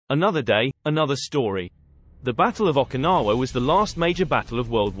Another day, another story. The Battle of Okinawa was the last major battle of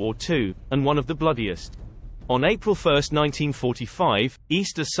World War II, and one of the bloodiest. On April 1, 1945,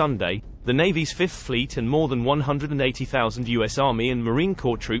 Easter Sunday, the Navy's Fifth Fleet and more than 180,000 U.S. Army and Marine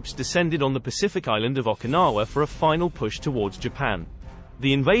Corps troops descended on the Pacific island of Okinawa for a final push towards Japan.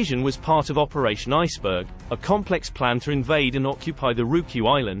 The invasion was part of Operation Iceberg, a complex plan to invade and occupy the Ryukyu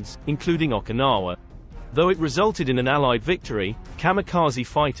Islands, including Okinawa. Though it resulted in an Allied victory, kamikaze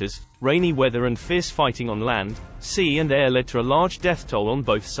fighters, rainy weather and fierce fighting on land, sea and air led to a large death toll on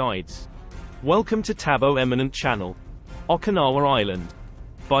both sides. Welcome to Tabo Eminent Channel. Okinawa Island.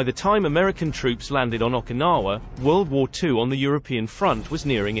 By the time American troops landed on Okinawa, World War II on the European front was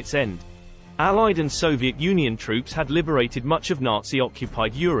nearing its end. Allied and Soviet Union troops had liberated much of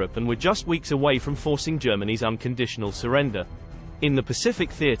Nazi-occupied Europe and were just weeks away from forcing Germany's unconditional surrender. In the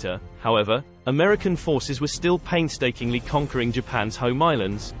Pacific theater, however, American forces were still painstakingly conquering Japan's home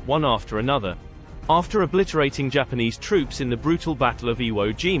islands, one after another. After obliterating Japanese troops in the brutal Battle of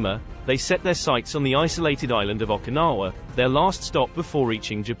Iwo Jima, they set their sights on the isolated island of Okinawa, their last stop before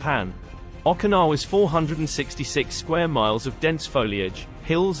reaching Japan. Okinawa's 466 square miles of dense foliage,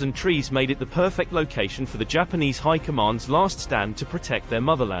 hills and trees made it the perfect location for the Japanese High Command's last stand to protect their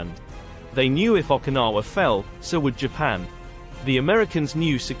motherland. They knew if Okinawa fell, so would Japan. The Americans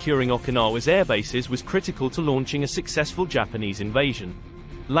knew securing Okinawa's airbases was critical to launching a successful Japanese invasion.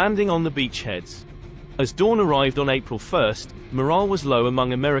 Landing on the beachheads. As dawn arrived on April 1, morale was low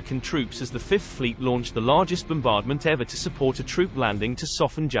among American troops as the Fifth Fleet launched the largest bombardment ever to support a troop landing to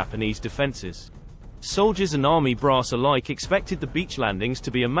soften Japanese defenses. Soldiers and army brass alike expected the beach landings to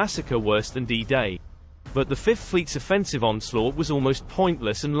be a massacre worse than D-Day. But the Fifth Fleet's offensive onslaught was almost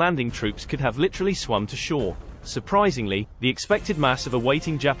pointless and landing troops could have literally swum to shore. Surprisingly, the expected mass of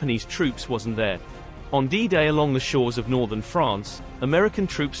awaiting Japanese troops wasn't there. On D-Day along the shores of northern France, American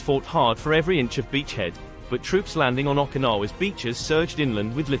troops fought hard for every inch of beachhead, but troops landing on Okinawa's beaches surged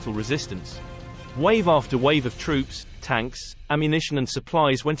inland with little resistance. Wave after wave of troops, tanks, ammunition and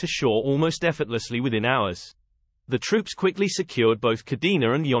supplies went ashore almost effortlessly within hours. The troops quickly secured both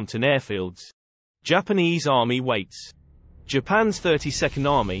Kadena and Yontan airfields. Japanese Army waits. Japan's 32nd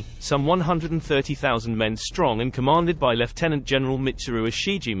Army, some 130,000 men strong and commanded by Lieutenant General Mitsuru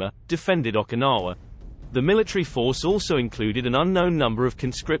Ishijima, defended Okinawa. The military force also included an unknown number of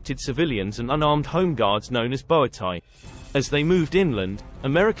conscripted civilians and unarmed home guards known as boatai. As they moved inland,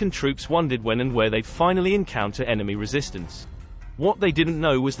 American troops wondered when and where they'd finally encounter enemy resistance. What they didn't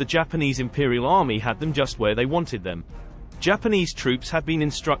know was the Japanese Imperial Army had them just where they wanted them. Japanese troops had been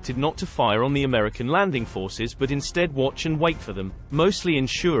instructed not to fire on the American landing forces but instead watch and wait for them, mostly in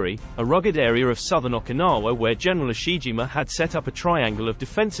Shuri, a rugged area of southern Okinawa where General Ishijima had set up a triangle of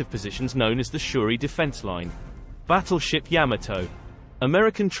defensive positions known as the Shuri Defense Line. Battleship Yamato.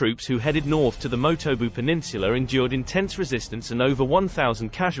 American troops who headed north to the Motobu Peninsula endured intense resistance and over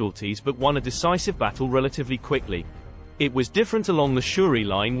 1,000 casualties but won a decisive battle relatively quickly. It was different along the Shuri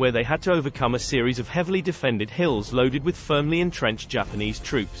line where they had to overcome a series of heavily defended hills loaded with firmly entrenched Japanese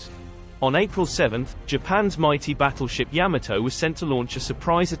troops. On April 7, Japan's mighty battleship Yamato was sent to launch a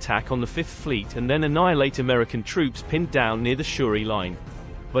surprise attack on the Fifth Fleet and then annihilate American troops pinned down near the Shuri line.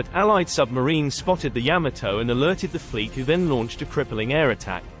 But Allied submarines spotted the Yamato and alerted the fleet, who then launched a crippling air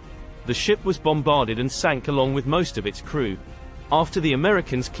attack. The ship was bombarded and sank along with most of its crew. After the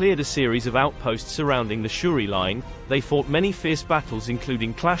Americans cleared a series of outposts surrounding the Shuri line, they fought many fierce battles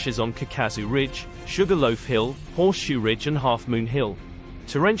including clashes on Kakazu Ridge, Sugarloaf Hill, Horseshoe Ridge and Half Moon Hill.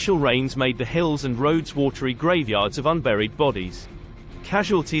 Torrential rains made the hills and roads watery graveyards of unburied bodies.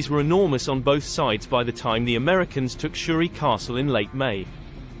 Casualties were enormous on both sides by the time the Americans took Shuri Castle in late May.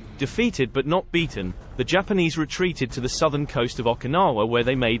 Defeated but not beaten, the Japanese retreated to the southern coast of Okinawa where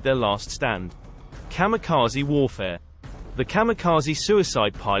they made their last stand. Kamikaze warfare. The kamikaze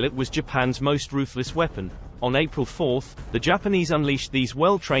suicide pilot was Japan's most ruthless weapon. On April 4, the Japanese unleashed these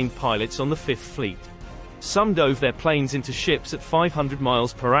well-trained pilots on the Fifth Fleet. Some dove their planes into ships at 500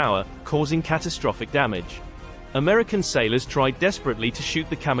 miles per hour, causing catastrophic damage. American sailors tried desperately to shoot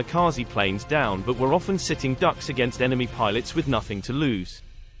the kamikaze planes down but were often sitting ducks against enemy pilots with nothing to lose.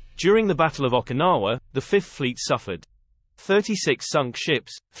 During the Battle of Okinawa, the Fifth Fleet suffered 36 sunk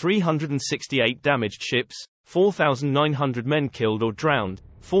ships, 368 damaged ships, 4,900 men killed or drowned,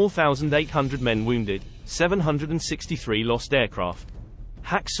 4,800 men wounded, 763 lost aircraft.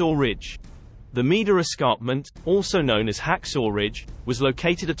 Hacksaw Ridge. The Mida Escarpment, also known as Hacksaw Ridge, was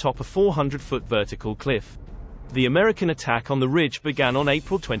located atop a 400-foot vertical cliff. The American attack on the ridge began on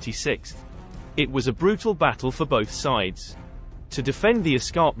April 26. It was a brutal battle for both sides. To defend the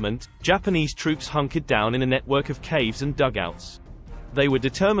escarpment, Japanese troops hunkered down in a network of caves and dugouts. They were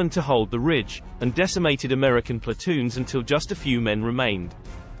determined to hold the ridge, and decimated American platoons until just a few men remained.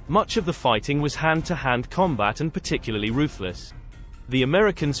 Much of the fighting was hand-to-hand combat and particularly ruthless. The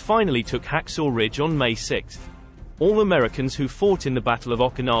Americans finally took Hacksaw Ridge on May 6. All Americans who fought in the Battle of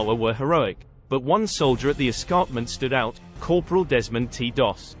Okinawa were heroic, but one soldier at the escarpment stood out, Corporal Desmond T.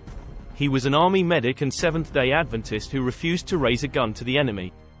 Doss. He was an Army medic and Seventh-day Adventist who refused to raise a gun to the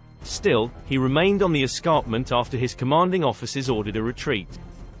enemy. Still, he remained on the escarpment after his commanding officers ordered a retreat.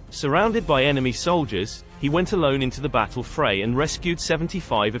 Surrounded by enemy soldiers, he went alone into the battle fray and rescued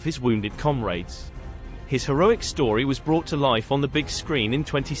 75 of his wounded comrades. His heroic story was brought to life on the big screen in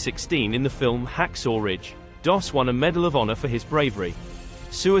 2016 in the film Hacksaw Ridge. Doss won a Medal of Honor for his bravery.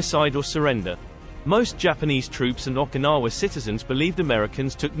 Suicide or surrender? Most Japanese troops and Okinawa citizens believed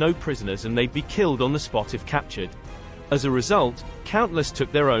Americans took no prisoners and they'd be killed on the spot if captured. As a result, countless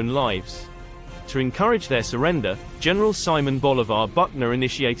took their own lives. To encourage their surrender, General Simon Bolivar Buckner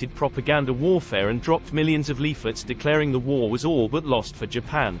initiated propaganda warfare and dropped millions of leaflets declaring the war was all but lost for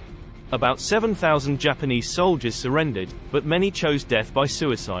Japan. About 7,000 Japanese soldiers surrendered, but many chose death by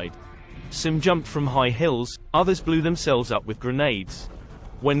suicide. Some jumped from high hills, others blew themselves up with grenades.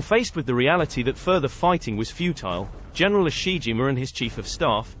 When faced with the reality that further fighting was futile, General Ishijima and his chief of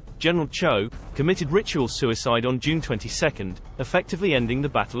staff, General Cho, committed ritual suicide on June 22, effectively ending the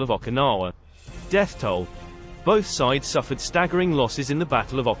Battle of Okinawa. Death toll. Both sides suffered staggering losses in the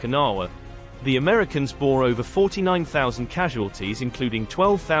Battle of Okinawa. The Americans bore over 49,000 casualties, including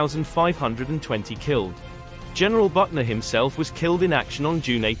 12,520 killed. General Buckner himself was killed in action on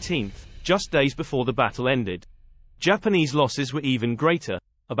June 18, just days before the battle ended. Japanese losses were even greater.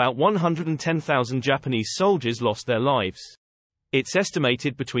 About 110,000 Japanese soldiers lost their lives. It's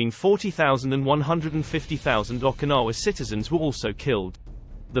estimated between 40,000 and 150,000 Okinawa citizens were also killed.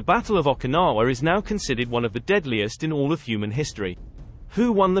 The Battle of Okinawa is now considered one of the deadliest in all of human history.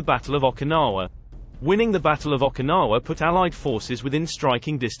 Who won the Battle of Okinawa? Winning the Battle of Okinawa put Allied forces within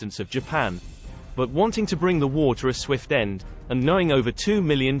striking distance of Japan. But wanting to bring the war to a swift end, and knowing over 2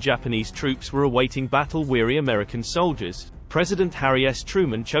 million Japanese troops were awaiting battle-weary American soldiers, President Harry S.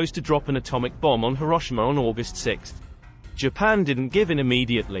 Truman chose to drop an atomic bomb on Hiroshima on August 6. Japan didn't give in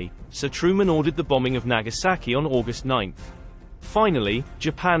immediately, so Truman ordered the bombing of Nagasaki on August 9. Finally,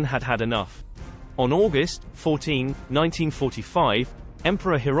 Japan had had enough. On August 14, 1945,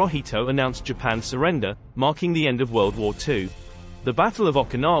 Emperor Hirohito announced Japan's surrender, marking the end of World War II. The Battle of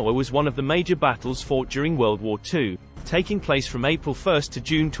Okinawa was one of the major battles fought during World War II, taking place from April 1 to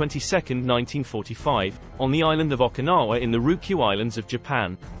June 22, 1945, on the island of Okinawa in the Ryukyu Islands of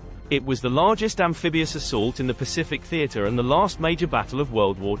Japan. It was the largest amphibious assault in the Pacific Theater and the last major battle of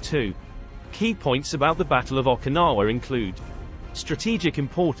World War II. Key points about the Battle of Okinawa include: strategic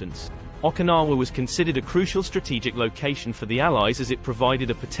importance. Okinawa was considered a crucial strategic location for the Allies as it provided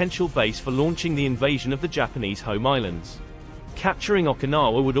a potential base for launching the invasion of the Japanese home islands. Capturing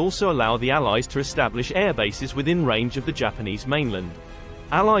Okinawa would also allow the Allies to establish air bases within range of the Japanese mainland.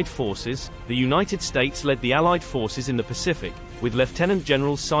 Allied forces. The United States led the Allied forces in the Pacific, with Lieutenant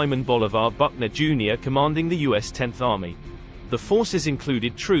General Simon Bolivar Buckner Jr. commanding the U.S. 10th Army. The forces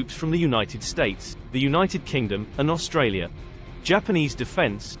included troops from the United States, the United Kingdom, and Australia. Japanese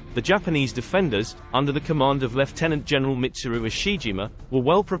defense. The Japanese defenders, under the command of Lieutenant General Mitsuru Ishijima, were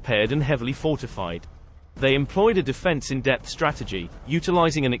well prepared and heavily fortified. They employed a defense-in-depth strategy,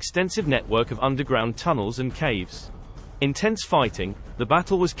 utilizing an extensive network of underground tunnels and caves. Intense fighting. The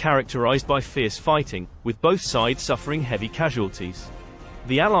battle was characterized by fierce fighting, with both sides suffering heavy casualties.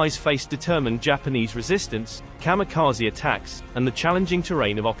 The Allies faced determined Japanese resistance, kamikaze attacks, and the challenging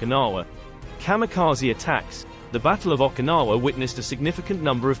terrain of Okinawa. Kamikaze attacks. The Battle of Okinawa witnessed a significant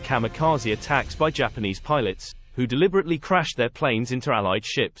number of kamikaze attacks by Japanese pilots, who deliberately crashed their planes into Allied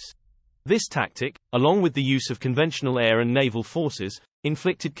ships. This tactic, along with the use of conventional air and naval forces,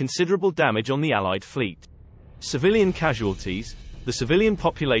 inflicted considerable damage on the Allied fleet. Civilian casualties. The civilian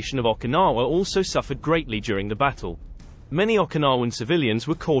population of Okinawa also suffered greatly during the battle. Many Okinawan civilians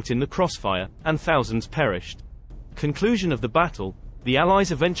were caught in the crossfire, and thousands perished. Conclusion of the battle. The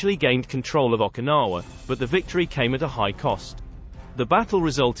Allies eventually gained control of Okinawa, but the victory came at a high cost. The battle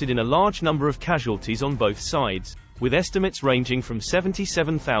resulted in a large number of casualties on both sides, with estimates ranging from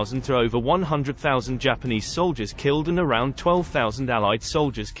 77,000 to over 100,000 Japanese soldiers killed and around 12,000 Allied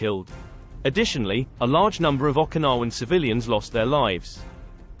soldiers killed. Additionally, a large number of Okinawan civilians lost their lives.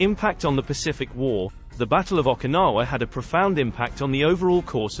 Impact on the Pacific War. The Battle of Okinawa had a profound impact on the overall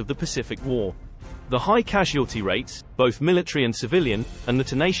course of the Pacific War. The high casualty rates, both military and civilian, and the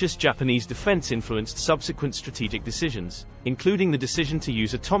tenacious Japanese defense influenced subsequent strategic decisions, including the decision to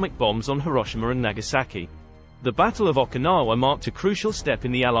use atomic bombs on Hiroshima and Nagasaki. The Battle of Okinawa marked a crucial step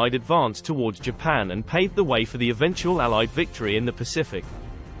in the Allied advance towards Japan and paved the way for the eventual Allied victory in the Pacific.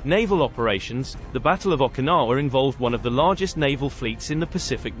 Naval operations. The Battle of Okinawa involved one of the largest naval fleets in the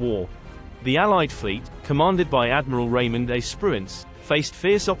Pacific War. The Allied fleet, commanded by Admiral Raymond A. Spruance, faced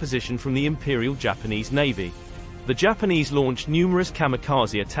fierce opposition from the Imperial Japanese Navy. The Japanese launched numerous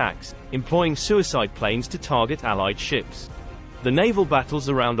kamikaze attacks, employing suicide planes to target Allied ships. The naval battles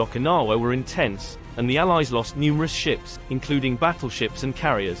around Okinawa were intense, and the Allies lost numerous ships, including battleships and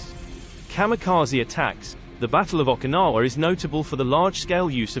carriers. Kamikaze attacks. The Battle of Okinawa is notable for the large-scale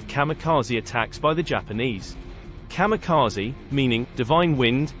use of kamikaze attacks by the Japanese. Kamikaze, meaning divine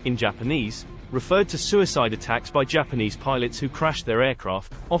wind in Japanese, referred to suicide attacks by Japanese pilots who crashed their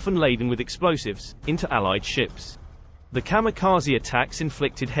aircraft, often laden with explosives, into Allied ships. The kamikaze attacks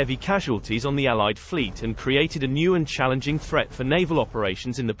inflicted heavy casualties on the Allied fleet and created a new and challenging threat for naval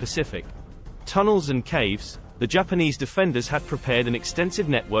operations in the Pacific. Tunnels and caves. The Japanese defenders had prepared an extensive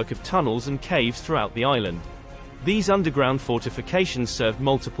network of tunnels and caves throughout the island. These underground fortifications served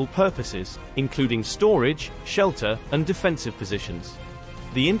multiple purposes, including storage, shelter, and defensive positions.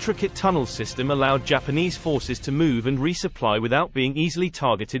 The intricate tunnel system allowed Japanese forces to move and resupply without being easily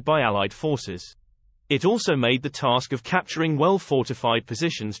targeted by Allied forces. It also made the task of capturing well-fortified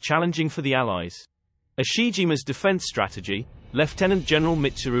positions challenging for the Allies. Ishijima's defense strategy. Lieutenant General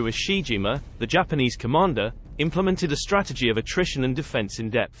Mitsuru Ishijima, the Japanese commander, implemented a strategy of attrition and defense in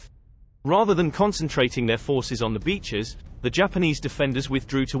depth. Rather than concentrating their forces on the beaches, the Japanese defenders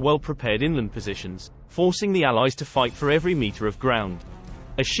withdrew to well-prepared inland positions, forcing the Allies to fight for every meter of ground.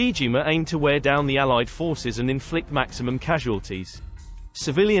 Ishijima aimed to wear down the Allied forces and inflict maximum casualties.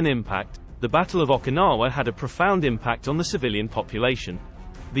 Civilian impact. The Battle of Okinawa had a profound impact on the civilian population.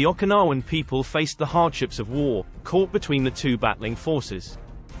 The Okinawan people faced the hardships of war, caught between the two battling forces.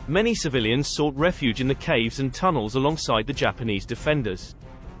 Many civilians sought refuge in the caves and tunnels alongside the Japanese defenders.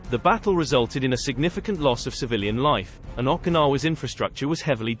 The battle resulted in a significant loss of civilian life, and Okinawa's infrastructure was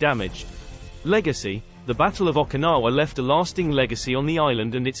heavily damaged. Legacy. The Battle of Okinawa left a lasting legacy on the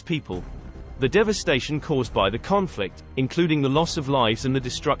island and its people. The devastation caused by the conflict, including the loss of lives and the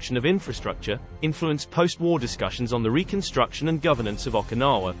destruction of infrastructure, influenced post-war discussions on the reconstruction and governance of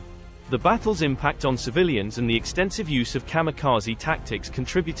Okinawa. The battle's impact on civilians and the extensive use of kamikaze tactics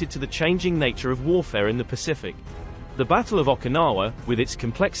contributed to the changing nature of warfare in the Pacific. The Battle of Okinawa, with its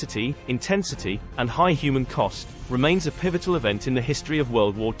complexity, intensity, and high human cost, remains a pivotal event in the history of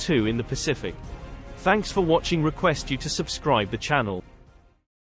World War II in the Pacific. Thanks for watching. Request you to subscribe the channel.